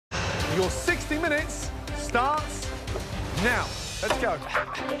Your 60 minutes starts now. Let's go.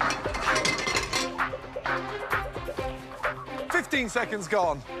 15 seconds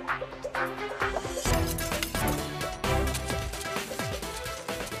gone.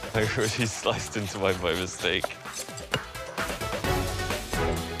 I really sliced into mine by mistake.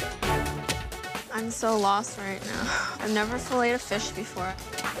 I'm so lost right now. I've never filleted a fish before.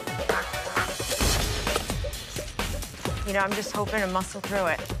 You know, I'm just hoping to muscle through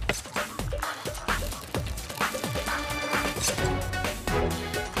it.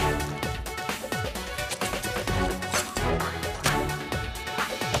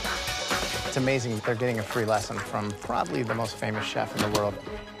 It's amazing that they're getting a free lesson from probably the most famous chef in the world.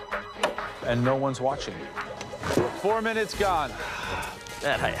 And no one's watching. 4 minutes gone.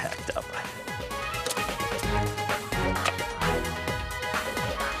 That I hacked up.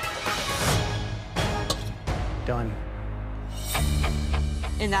 Done.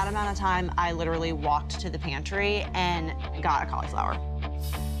 In that amount of time, I literally walked to the pantry and got a cauliflower.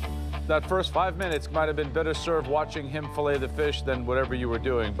 That first 5 minutes might have been better served watching him fillet the fish than whatever you were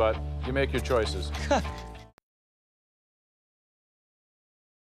doing, but you make your choices.